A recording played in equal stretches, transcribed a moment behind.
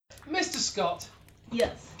Scott,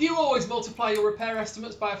 Yes. do you always multiply your repair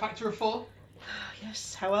estimates by a factor of 4?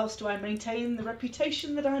 Yes, how else do I maintain the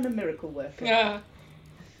reputation that I'm a miracle worker? Yeah.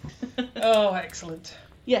 Oh, excellent.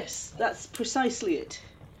 Yes, that's precisely it.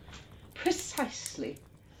 Precisely.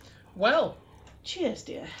 Well, Cheers,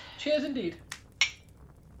 dear. cheers indeed.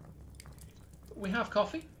 We have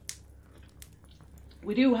coffee.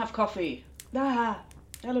 We do have coffee. Ah,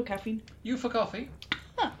 hello, caffeine. You for coffee.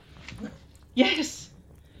 Yes.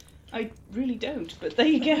 I really don't, but there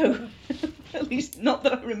you go. At least not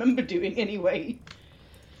that I remember doing anyway.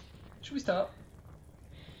 Should we start?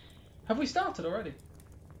 Have we started already?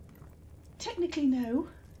 Technically, no.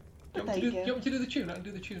 But there you Do you go. want me to do the tune? I can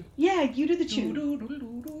do the tune. Yeah, you do the tune.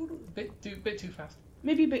 Bit too fast.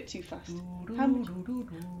 Maybe a bit too fast. How much?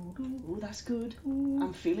 Oh, that's good.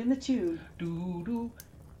 I'm feeling the tune.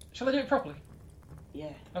 Shall I do it properly?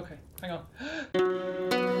 Yeah. Okay, hang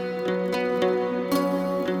on.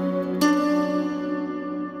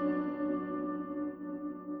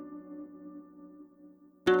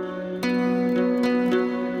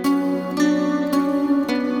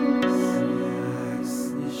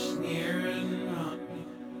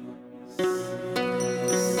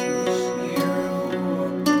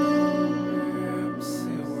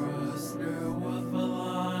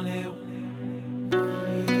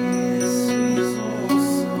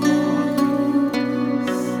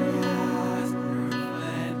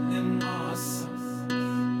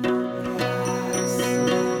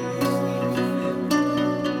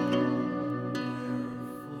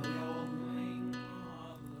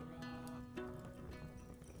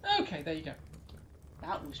 Okay, there you go.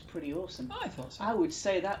 That was pretty awesome. I thought so. I would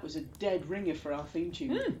say that was a dead ringer for our theme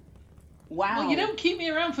tune. Mm. Wow. Well, you don't keep me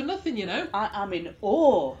around for nothing, you know. I'm in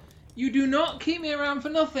awe. You do not keep me around for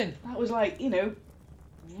nothing. That was like,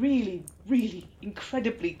 really, really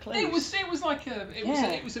incredibly close. It was like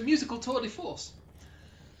it was a musical tour de force.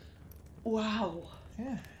 Wow.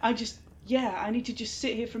 Yeah. I need to just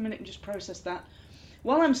sit here for a minute and just process that.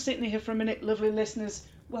 While I'm sitting here for a minute, lovely listeners,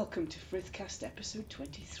 welcome to Frithcast episode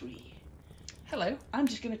 23. Hello. I'm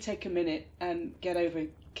just going to take a minute and get over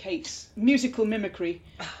Kate's musical mimicry.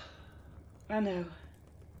 I know.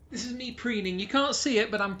 This is me preening. You can't see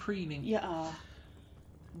it, but I'm preening. You are.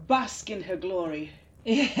 Bask in her glory.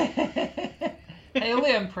 Hail the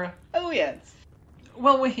Emperor. Oh, yes.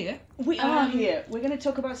 Well, we're here. We are here. We're going to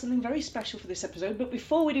talk about something very special for this episode, but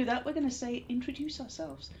before we do that, we're going to introduce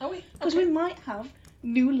ourselves. Are we? Because we might have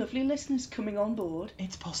new lovely listeners coming on board.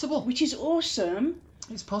 It's possible. Which is awesome.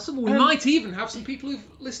 It's possible. We might even have some people who've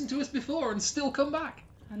listened to us before and still come back.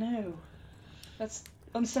 I know. That's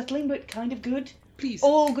unsettling, but kind of good. Please.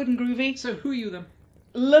 All good and groovy. So, who are you then?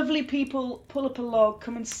 Lovely people, pull up a log,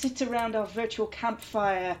 come and sit around our virtual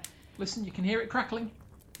campfire. Listen, you can hear it crackling.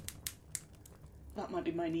 That might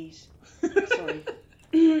be my knees. Sorry.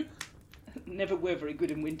 Never were very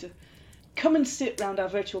good in winter. Come and sit round our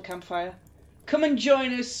virtual campfire. Come and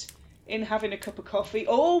join us in having a cup of coffee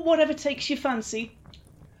or whatever takes your fancy.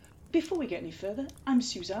 Before we get any further, I'm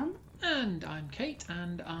Suzanne. And I'm Kate,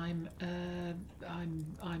 and I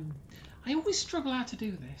always struggle how to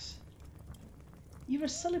do this. You're a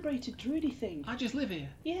celebrated druidy thing. I just live here.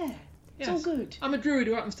 Yeah, it's Yes. all good. I'm a druid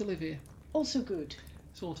who happens to live here. Also good.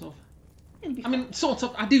 Sort of. It'll be I mean, sort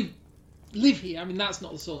of. I do live here. I mean, that's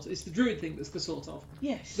not the sort of. It's the druid thing that's the sort of.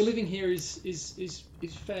 Yes. The living here is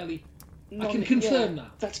fairly. I can Yeah, confirm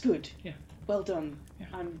that. That's good. Yeah. Well done. Yeah.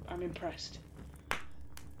 I'm impressed.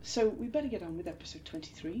 So we better get on with episode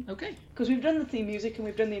 23. Okay. Because we've done the theme music and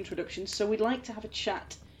we've done the introduction, so we'd like to have a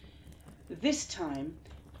chat. This time,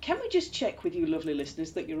 can we just check with you lovely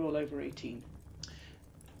listeners that you're all over 18?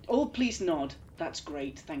 All please nod. That's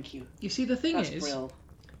great, thank you. You see, the thing That's is, brill.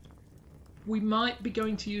 we might be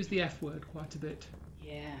going to use the F word quite a bit.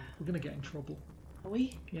 Yeah. We're going to get in trouble. Are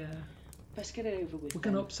we? Yeah. Let's get it over with. We're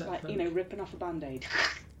gonna then. upset like, folk. Ripping off a band-aid.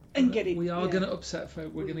 And get it. We are yeah. going to upset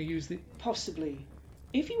folk. We're going to use the. Possibly.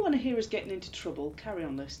 If you want to hear us getting into trouble, carry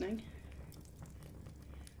on listening.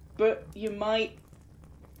 But you might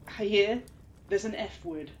hear there's an F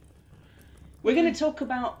word. We're going to talk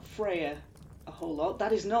about Freya a whole lot.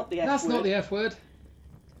 That is not the F word. That's not the F word.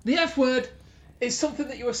 The F word is something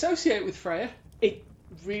that you associate with Freya. It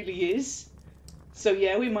really is. So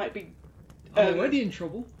yeah, we might be. I'm already in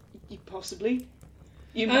trouble. Possibly.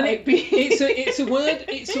 You And might be. It's a word.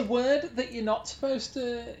 It's a word that you're not supposed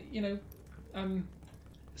to.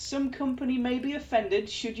 Some company may be offended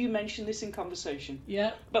should you mention this in conversation.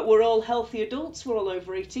 Yeah. But we're all healthy adults. We're all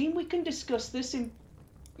over 18. We can discuss this in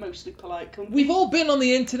mostly polite company. We've all been on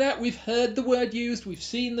the internet. We've heard the word used. We've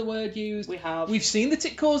seen the word used. We have. We've seen that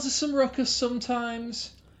it causes some ruckus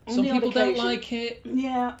sometimes. On Some the odd people don't occasion. like it.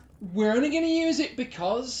 Yeah. We're only going to use it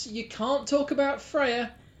because you can't talk about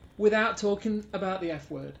Freya without talking about the F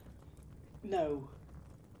word. No.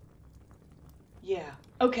 Yeah.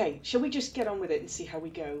 Okay, shall we just get on with it and see how we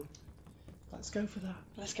go? Let's go for that.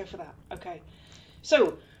 Let's go for that. Okay.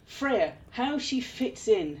 So, Freya, how she fits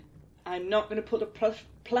in. I'm not going to put a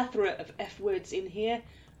plethora of F words in here.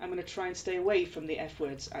 I'm going to try and stay away from the F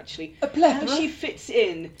words, actually. A plethora? How she fits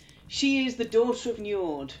in. She is the daughter of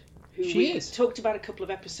Njord, who we talked about a couple of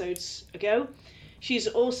episodes ago. She's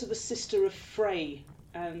also the sister of Frey,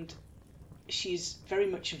 and she's very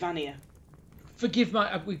much Vanir. Forgive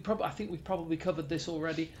my... I think we've probably covered this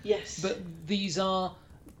already. Yes. But these are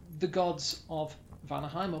the gods of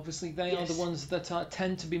Vanaheim, obviously. They are the ones that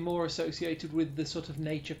tend to be more associated with the sort of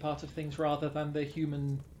nature part of things rather than the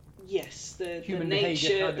human... Yes, the human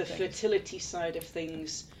nature, kind the of things. fertility side of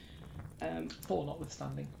things. Thor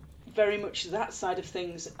notwithstanding. Very much that side of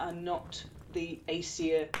things, and not the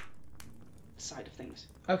Aesir side of things.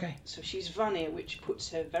 Okay. So she's Vanir, which puts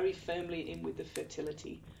her very firmly in with the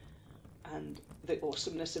fertility and the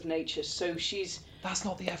awesomeness of nature. So she's... That's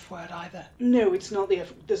not the F word either. No, it's not the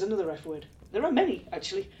F... There's another F word. There are many,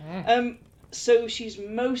 actually. So she's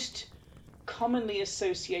most commonly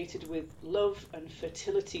associated with love and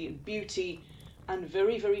fertility and beauty and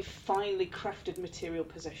very, very finely crafted material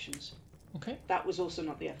possessions. Okay. That was also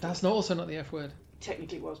not the F word. That's also not the F word.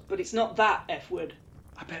 Technically it was, but it's not that F word.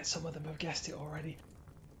 I bet some of them have guessed it already.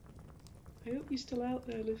 I hope you're still out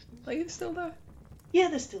there listening. Are you still there? Yeah,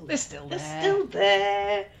 they're still there. They're still there. They're still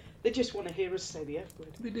there. They just want to hear us say the F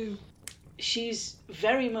word. They do. She's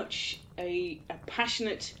very much a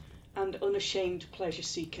passionate and unashamed pleasure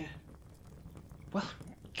seeker. Well,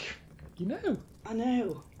 you know. I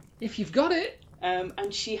know. If you've got it.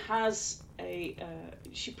 And she has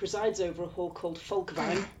she presides over a hall called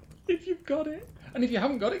Folkvang. If you've got it. And if you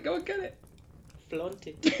haven't got it, go and get it. Flaunt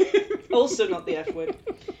it. Also not the F word.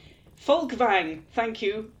 Folkvang, thank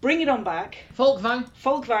you. Bring it on back. Folkvang.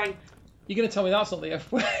 Folkvang. You're going to tell me that's not the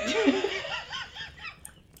F word.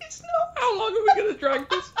 It's not. How long are we going to drag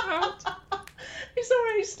this out? It's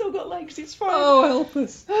alright, it's still got legs, it's fine. Oh, help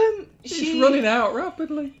us. She's running out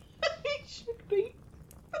rapidly. It should be.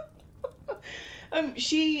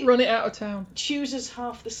 She Run it out of town. chooses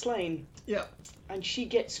half the slain. Yeah. And she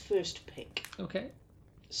gets first pick. Okay.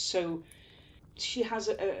 So she has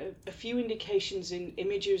a few indications in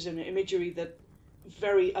images and imagery that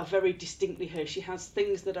are very distinctly her. She has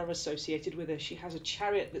things that are associated with her. She has a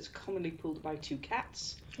chariot that's commonly pulled by two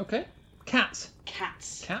cats. Okay. Cats.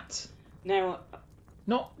 Cats. Cats. Now,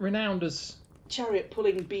 Not renowned as... chariot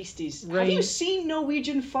pulling beasties. Have Rain. you seen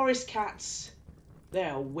Norwegian forest cats? They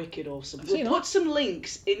are wicked awesome. I've We'll seen put them. some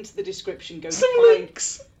links into the description. Go Some find...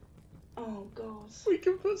 links. Oh God. We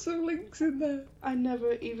can put some links in there. I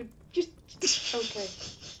never even just okay.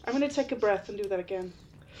 I'm gonna take a breath and do that again.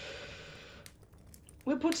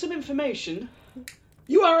 We'll put some information.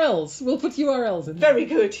 URLs. We'll put URLs in there. Very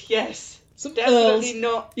good. Yes. Some Definitely earls.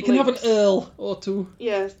 not. You can have an links. earl or two.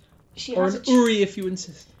 Yes. She Or has an Uri if you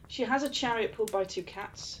insist. she has a chariot pulled by two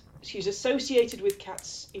cats. She's associated with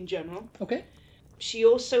cats in general. Okay. She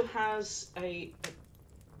also has an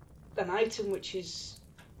item which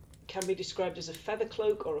can be described as a feather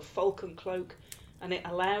cloak or a falcon cloak, and it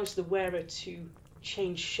allows the wearer to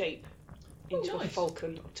change shape into a nice.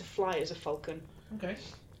 falcon, to fly as a falcon. Okay.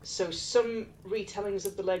 So some retellings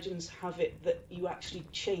of the legends have it that you actually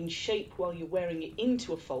change shape while you're wearing it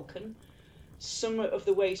into a falcon. Some of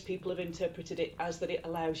the ways people have interpreted it as that it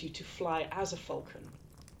allows you to fly as a falcon,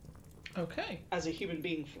 Okay. as a human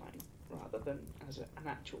being flying, rather than as an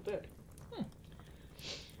actual bird.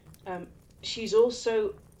 She's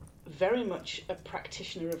also very much a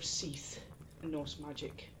practitioner of Seath, Norse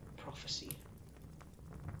magic, prophecy,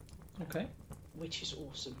 Okay. which is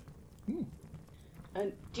awesome. Ooh.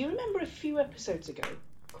 And do you remember a few episodes ago,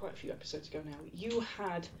 quite a few episodes ago now, you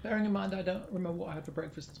had... Bearing in mind I don't remember what I had for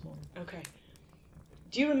breakfast this morning. Okay.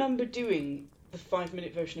 Do you remember doing the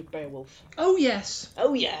 5-minute version of Beowulf? Oh, yes.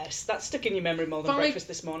 Oh yes, that stuck in your memory more than breakfast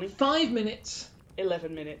this morning. 5 minutes.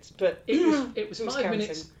 11 minutes, but It was who's 5 counting?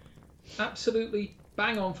 minutes. Absolutely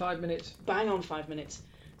bang on 5 minutes. Bang on 5 minutes.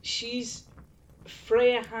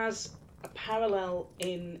 Freya has a parallel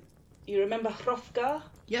in... You remember Hrothgar?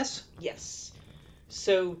 Yes, Yes.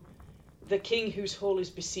 So, the king whose hall is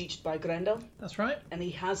besieged by Grendel, that's right. and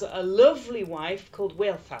he has a lovely wife called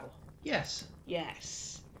Wealhtheow. Yes.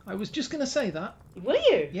 Yes. I was just going to say that. Were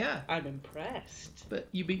you? Yeah. I'm impressed. But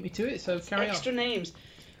you beat me to it, so carry on. Extra names.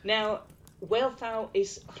 Now, Wealhtheow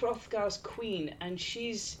is Hrothgar's queen, and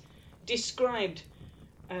she's described...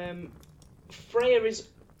 Freya is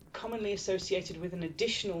commonly associated with an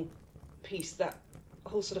additional piece that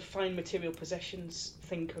whole sort of fine material possessions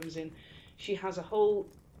thing comes in. She has a whole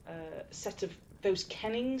set of those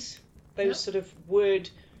kennings, those sort of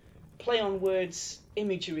play on words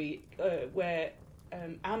imagery, where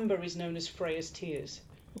amber is known as Freya's tears.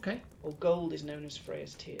 Okay. Or gold is known as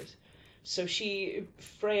Freya's tears. So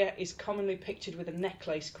Freya is commonly pictured with a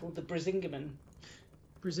necklace called the Brisingamen.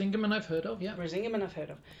 Brisingamen I've heard of, yeah. Brisingamen I've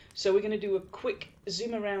heard of. So we're going to do a quick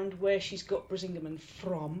zoom around where she's got Brisingamen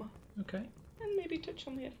from. Okay. And maybe touch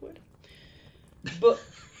on the F word. But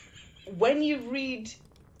when you read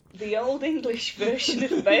the Old English version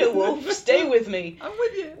of Beowulf, stay with me. I'm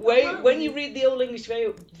with you. When you read the Old English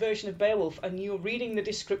version of Beowulf and you're reading the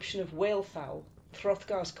description of Whalefowl,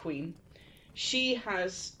 Hrothgar's queen, she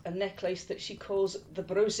has a necklace that she calls the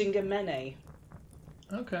Brosingamene.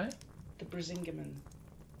 Okay. The Brisingamen.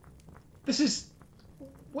 This is...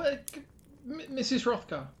 Mrs.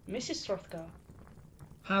 Hrothgar Mrs. Hrothgar.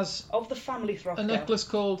 has Of the family Hrothgar. a necklace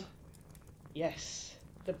called... Yes.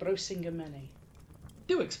 The Brosingamene.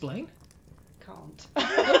 Do explain. Can't.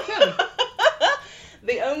 Okay.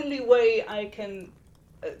 The only way I can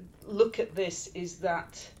look at this is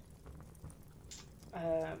that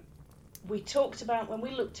we talked about, when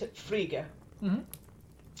we looked at Frigga,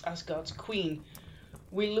 Asgard's queen,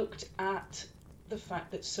 we looked at the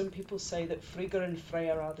fact that some people say that Frigga and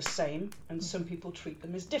Freya are the same, and some people treat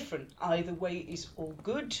them as different. Either way is all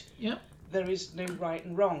good. Yeah. There is no right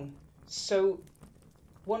and wrong. So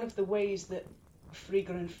one of the ways that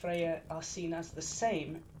Frigga and Freya are seen as the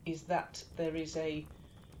same is that there is a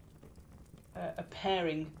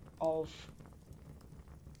pairing of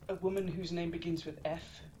a woman whose name begins with F,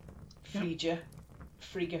 Frigga,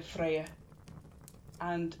 Freya,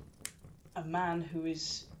 and a man who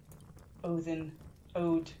is Odin,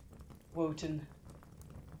 Wotan,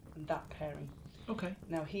 and that pairing. Okay.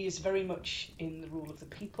 Now he is very much in the rule of the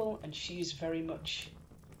people, and she is very much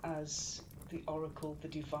as the oracle, the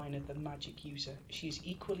diviner, the magic user. She is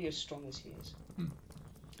equally as strong as he is.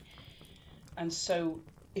 And so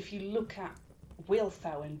if you look at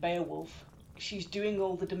Wealhtheow in Beowulf, she's doing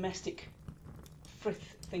all the domestic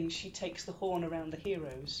frith things. She takes the horn around the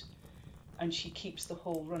heroes and she keeps the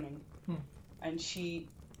hall running. And she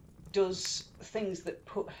does things that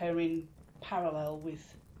put her in parallel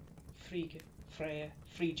with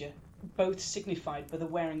Frigga, both signified by the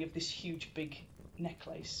wearing of this huge big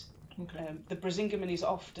necklace. Okay. The Brisingamen is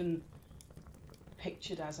often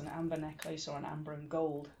pictured as an amber necklace or an amber and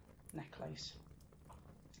gold necklace,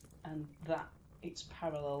 and that it's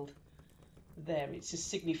paralleled there. It's a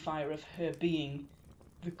signifier of her being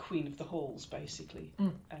the queen of the halls, basically.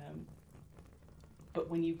 But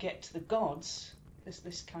when you get to the gods, there's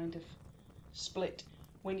this kind of split.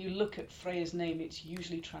 When you look at Freya's name, it's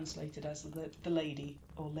usually translated as the lady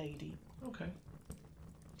or lady. Okay.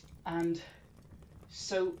 And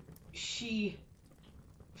so she,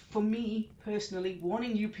 for me personally,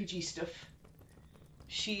 wanting UPG stuff,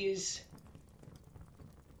 she is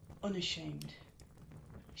unashamed.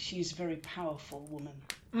 She's a very powerful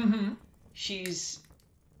woman. She's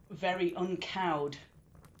very uncowed.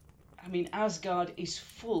 I mean, Asgard is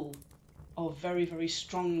full of very, very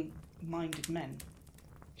strong-minded men.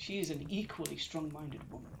 She is an equally strong-minded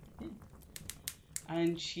woman.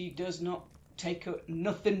 And she does not take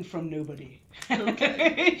nothing from nobody.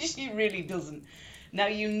 Okay. She really doesn't. Now,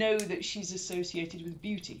 you know that she's associated with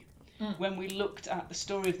beauty. When we looked at the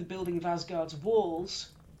story of the building of Asgard's walls,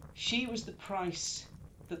 she was the price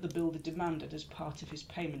that the builder demanded as part of his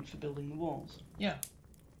payment for building the walls. Yeah.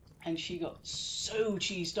 And she got so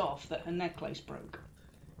cheesed off that her necklace broke.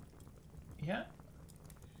 Yeah.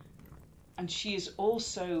 And she is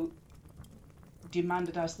also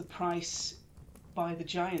demanded as the price by the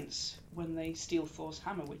giants when they steal Thor's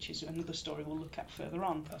hammer, which is another story we'll look at further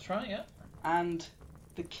on. That's right, yeah. And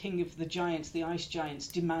the king of the giants, the ice giants,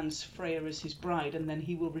 demands Freya as his bride, and then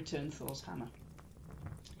he will return Thor's hammer.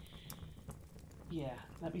 Yeah,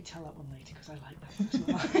 let me tell that one later, because I like that one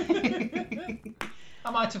as well. I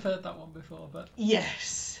might have heard that one before, but...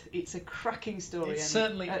 Yes, it's a cracking story. It's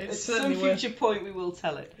certainly at some future point we will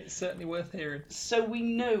tell it. It's certainly worth hearing. So we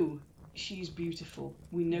know she's beautiful.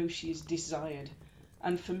 We know she is desired.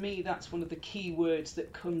 And for me, that's one of the key words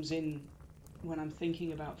that comes in when I'm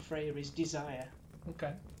thinking about Freya is desire.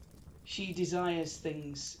 Okay. She desires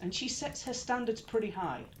things, and she sets her standards pretty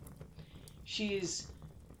high. She is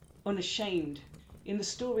unashamed. In the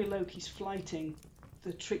story Loki's flighting,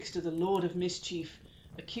 the trickster, the Lord of Mischief,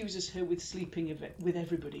 accuses her with sleeping with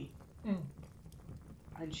everybody.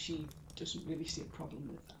 And she doesn't really see a problem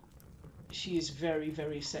with that. She is very,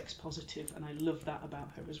 very sex positive, and I love that about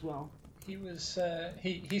her as well. He was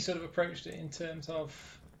he sort of approached it in terms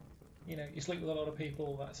of you sleep with a lot of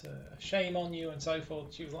people, that's a shame on you and so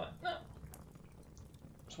forth. She was like, no,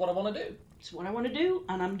 it's what I want to do. It's what I want to do,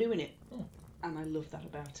 and I'm doing it. Mm. And I love that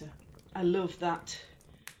about her. I love that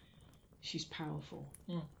she's powerful.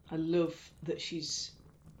 Mm. I love that she's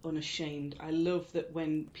unashamed. I love that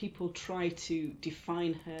when people try to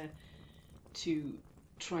define her, to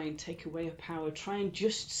try and take away her power, try and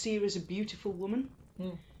just see her as a beautiful woman,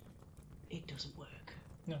 it doesn't work.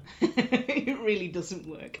 No. It really doesn't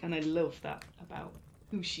work. And I love that about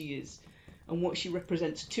who she is and what she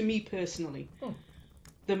represents to me personally.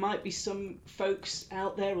 There might be some folks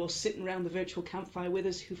out there or sitting around the virtual campfire with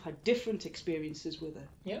us who've had different experiences with her.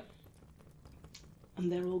 Yeah.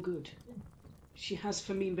 And they're all good. She has,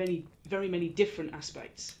 for me, very many different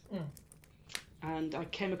aspects. And I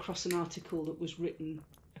came across an article that was written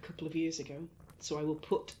a couple of years ago, so I will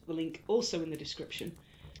put the link also in the description.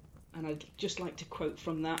 And I'd just like to quote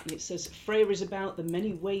from that, and it says, Freya is about the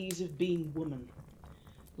many ways of being woman.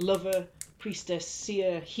 Lover, priestess,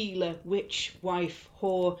 seer, healer, witch, wife,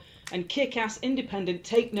 whore, and kick-ass, independent,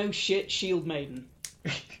 take no shit shield maiden.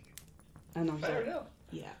 And I was Fair like, enough.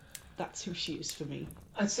 yeah, that's who she is for me.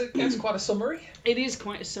 That's quite a summary. It is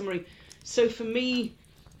quite a summary. So for me,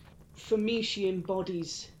 she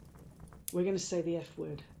embodies, we're going to say the F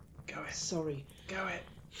word. Go it. Sorry. Go it.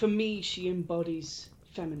 For me, she embodies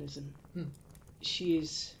feminism. She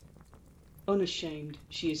is unashamed.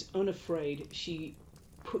 She is unafraid. She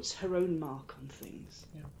puts her own mark on things.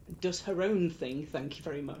 Yeah. Does her own thing, thank you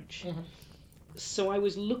very much. So I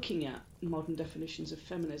was looking at modern definitions of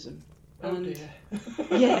feminism. Oh and dear.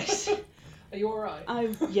 Yes. Are you alright?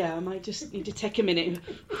 I might just need to take a minute.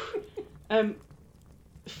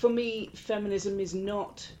 For me, feminism is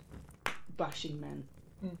not bashing men.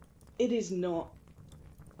 It is not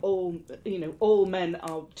all men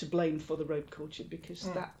are to blame for the rape culture, because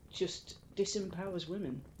that just disempowers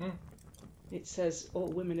women. It says all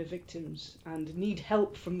women are victims and need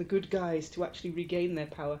help from the good guys to actually regain their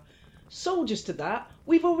power. Soldiers to that,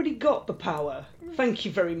 we've already got the power. Thank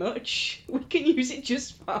you very much. We can use it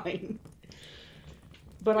just fine.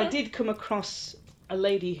 But I did come across a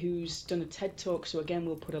lady who's done a TED Talk, so again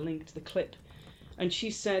we'll put a link to the clip, and she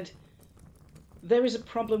said, there is a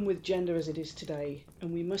problem with gender as it is today,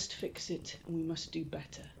 and we must fix it, and we must do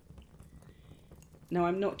better. Now,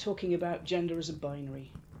 I'm not talking about gender as a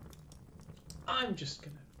binary. I'm just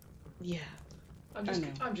gonna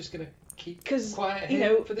keep quiet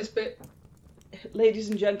here for this bit. Ladies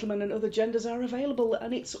and gentlemen, and other genders are available,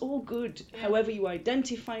 and it's all good. However you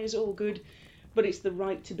identify is all good, but it's the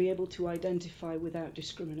right to be able to identify without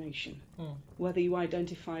discrimination. Whether you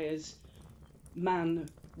identify as man,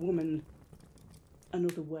 woman,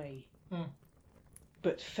 another way.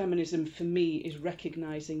 But feminism for me is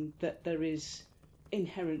recognising that there is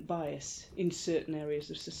inherent bias in certain areas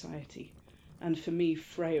of society, and for me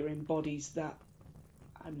Freya embodies that.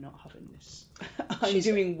 I'm not having this. I'm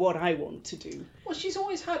doing what I want to do. Well, she's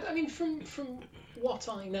always had, I mean, from what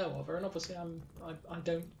I know of her, and obviously I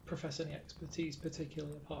don't profess any expertise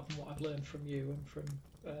particularly apart from what I've learned from you and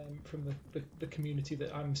from the community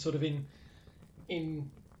that I'm sort of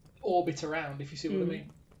in orbit around, if you see what I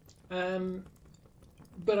mean.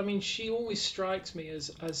 But I mean, she always strikes me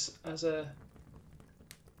as a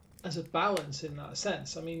balance in that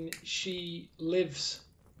sense. I mean, she lives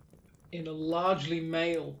in a largely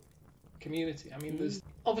male community. I mean,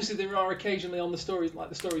 there are occasionally on the stories, like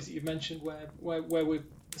the stories that you've mentioned, where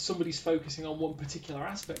somebody's focusing on one particular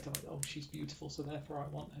aspect of it. Oh, she's beautiful, so therefore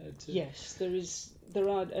I want her to. Yes, there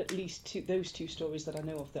are at least those two stories that I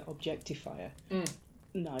know of that objectify her.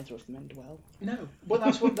 Neither of them end well. No, well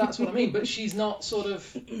that's what I mean. But she's not sort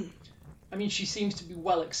of. I mean, she seems to be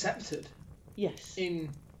well accepted. Yes. In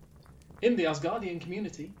the Asgardian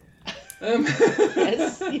community.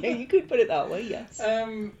 Yes, yeah, you could put it that way. Yes.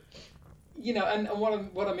 And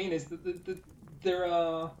what I mean is that there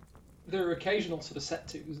are occasional sort of set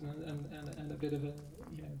tos and a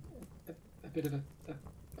bit of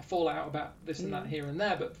a fallout about this and that here and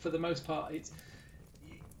there, but for the most part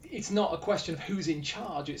it's not a question of who's in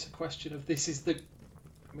charge. It's a question of I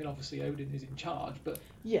mean, obviously Odin is in charge, but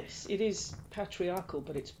yes, it is patriarchal,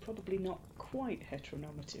 but it's probably not quite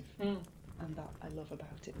heteronormative, and that I love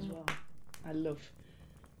about it as well. I love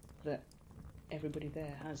that everybody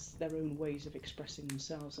there has their own ways of expressing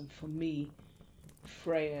themselves, and for me,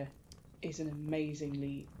 Freya is an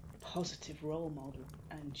amazingly positive role model,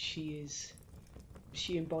 and she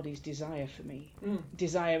embodies desire for me.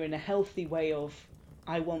 Desire in a healthy way of,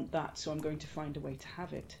 I want that, so I'm going to find a way to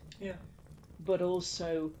have it. Yeah. But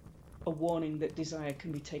also a warning that desire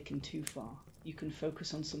can be taken too far. You can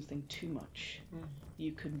focus on something too much.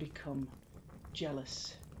 You can become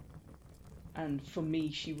jealous And for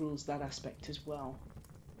me, she rules that aspect as well.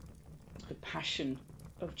 The passion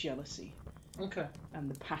of jealousy. Okay.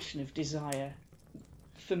 And the passion of desire.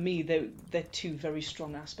 For me, they're two very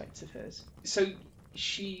strong aspects of hers. So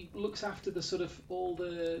she looks after the sort of all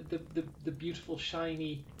the beautiful,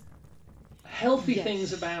 shiny, healthy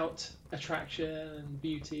things about attraction and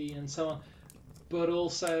beauty and so on, but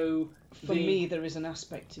also for me there is an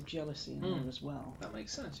aspect of jealousy in her as well. That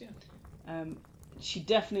makes sense, yeah. She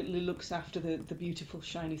definitely looks after the beautiful,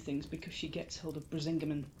 shiny things because she gets hold of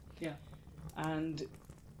Brisingamen. Yeah. And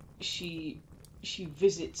she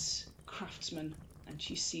visits craftsmen and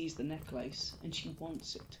she sees the necklace and she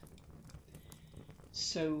wants it.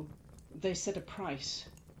 So they set a price,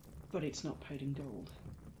 but it's not paid in gold.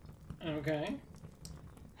 Okay.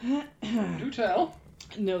 Do tell.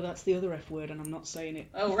 No, that's the other F word and I'm not saying it.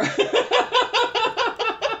 Oh, right.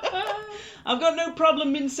 I've got no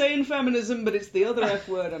problem in saying feminism, but it's the other F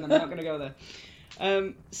word and I'm not going to go there.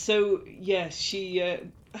 So, yes, she...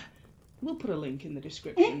 we'll put a link in the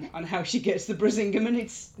description on how she gets the Brisingamen.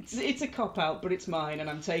 It's a cop-out, but it's mine and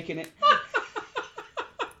I'm taking it.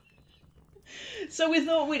 So we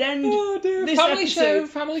thought we'd end this episode...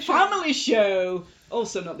 Family show!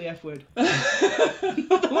 Also not the F word.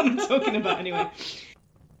 Not the one I'm talking about, anyway.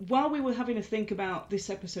 While we were having a think about this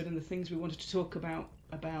episode and the things we wanted to talk about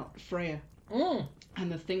Freya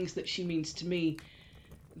and the things that she means to me,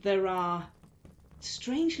 there are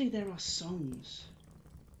songs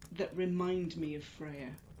that remind me of Freya.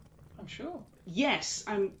 I'm sure. Yes,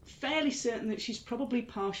 I'm fairly certain that she's probably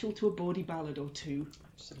partial to a bawdy ballad or two.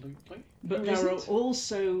 Absolutely. But there are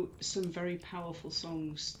also some very powerful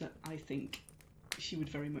songs that I think she would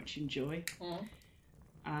very much enjoy.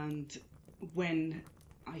 And when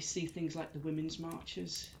I see things like the women's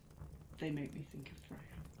marches, they make me think of Freya.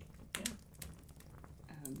 Yeah.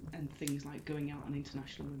 And things like going out on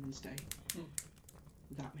International Women's Day,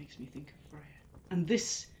 that makes me think of Freya. And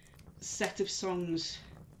this set of songs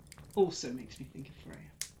also makes me think of Freya.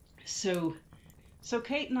 So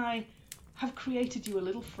Kate and I have created you a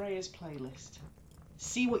little Freya's playlist.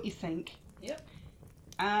 See what you think. Yep.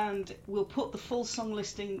 And we'll put the full song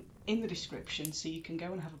listing in the description so you can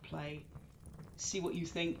go and have a play. See what you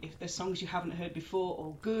think. If there's songs you haven't heard before,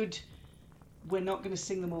 all good. We're not going to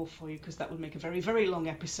sing them all for you because that would make a very, very long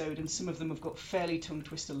episode and some of them have got fairly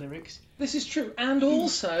tongue-twister lyrics. This is true. And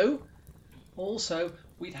also,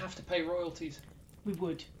 we'd have to pay royalties. We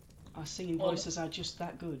would. Our singing voices are just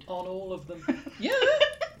that good. On all of them. Yeah!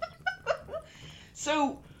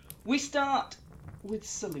 So, we start with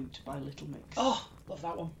Salute by Little Mix. Oh, love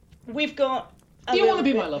that one. We've got... Do you want to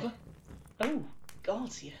be my lover? Oh,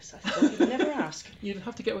 God, yes. I thought you'd never ask. You'd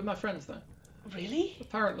have to get with my friends, though. Really?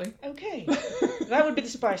 Apparently. Okay. That would be the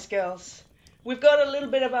Spice Girls. We've got a little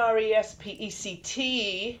bit of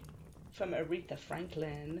R.E.S.P.E.C.T. from Aretha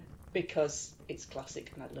Franklin, because it's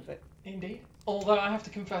classic and I love it. Indeed. Although I have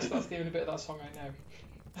to confess that's the only bit of that song I know.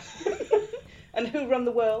 And Who Run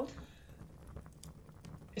the World?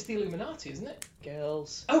 It's the Illuminati, isn't it?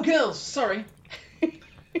 Girls. Oh, Girls! Sorry.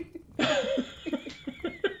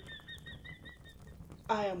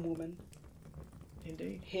 I Am Woman.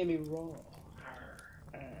 Indeed. Hear Me Roar.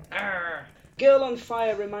 Arr. Girl on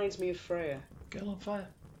Fire reminds me of Freya. Girl on Fire.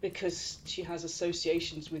 Because she has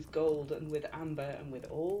associations with gold and with amber and with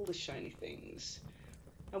all the shiny things.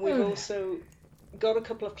 And we've also got a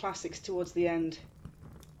couple of classics towards the end.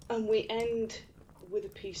 And we end with a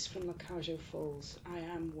piece from Lacagio Falls, I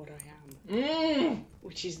Am What I Am.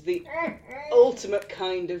 Which is the ultimate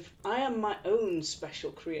kind of, I am my own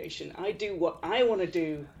special creation. I do what I want to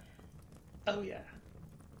do. Oh, yeah.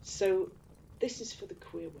 So, this is for the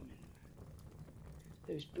queer women.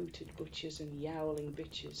 Those booted butchers and yowling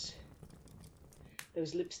bitches.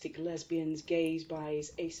 Those lipstick lesbians, gays,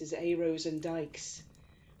 bis, aces, aros and dykes.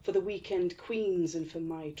 For the weekend queens and for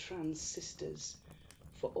my trans sisters.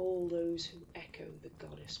 For all those who echo the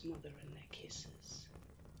goddess mother and their kisses.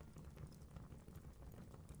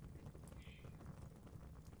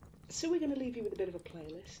 So we're going to leave you with a bit of a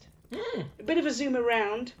playlist. A bit of a zoom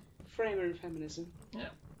around. Freya and feminism.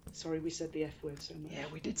 Yeah. Sorry we said the F word so much. Yeah,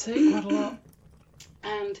 we did say it quite a lot.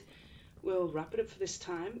 And we'll wrap it up for this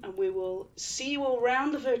time, and we will see you all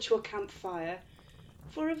round the virtual campfire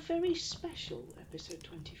for a very special episode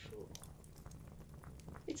 24.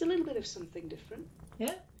 It's a little bit of something different.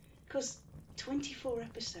 Yeah? Because 24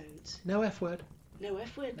 episodes. No F word. No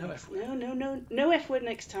F word. No F word. No F word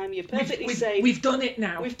next time. You're perfectly safe. We've done it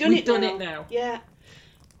now. We've done it now. now. Yeah.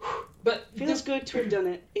 But feels good to have done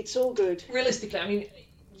it. It's all good. Realistically, I mean,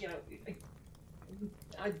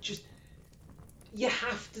 you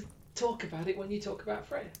have to talk about it when you talk about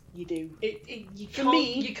Freya. You do. You For can't,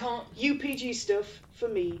 me, you can't. UPG stuff, for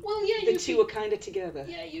me, Well, yeah, the two are kind of together.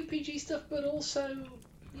 Yeah, UPG stuff, but also,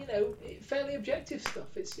 you know, fairly objective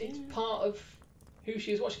stuff. It's part of who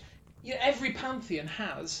she is watching. You know, every pantheon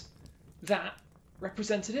has that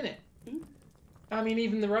represented in it. Mm. I mean,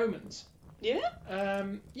 even the Romans. Yeah?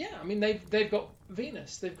 Yeah, I mean, they've got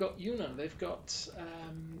Venus, they've got Juno, they've got,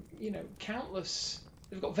 you know, countless...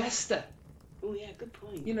 They've got Vesta. Oh, yeah, good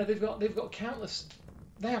point. You know, they've got countless...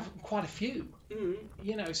 They have quite a few. Mm.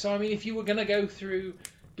 You know, so, I mean, if you were going to go through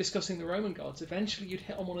discussing the Roman gods, eventually you'd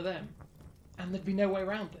hit on one of them. And there'd be no way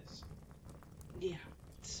around this. Yeah.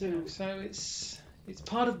 So, You know, so it's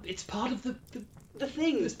part of the the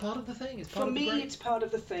thing. It's part of the thing. It's part For of the me, brain. it's part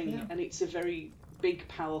of the thing, Yeah. and it's a very big,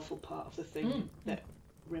 powerful part of the thing Mm. that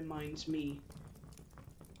reminds me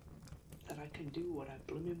that I can do what I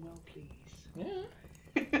blooming well please. Yeah.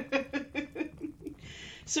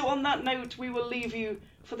 So on that note, we will leave you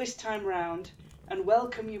for this time round and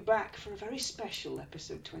welcome you back for a very special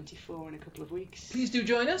episode 24 in a couple of weeks. Please do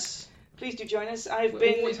join us. Please do join us.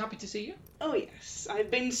 We're always happy to see you. Oh yes,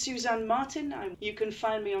 I've been Suzanne Martin. You can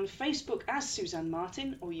find me on Facebook as Suzanne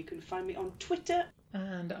Martin, or you can find me on Twitter.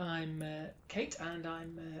 And I'm Kate, and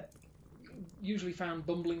I'm usually found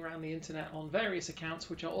bumbling around the internet on various accounts,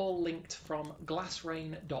 which are all linked from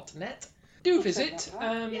glassrain.net. Do I'll visit, take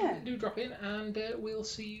that. Yeah. do drop in, and we'll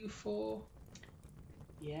see you for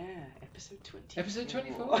episode 24. episode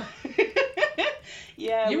 24.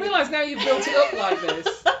 Yeah. You realise now you've built it up like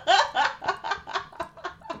this.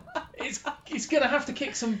 It's going to have to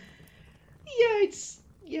kick some...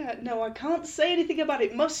 No, I can't say anything about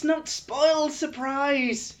it. Must not spoil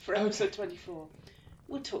surprise for episode 24.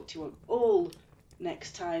 We'll talk to you all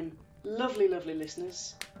next time. Lovely, lovely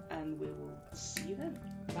listeners. And we will see you then.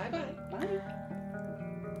 Bye-bye. Bye.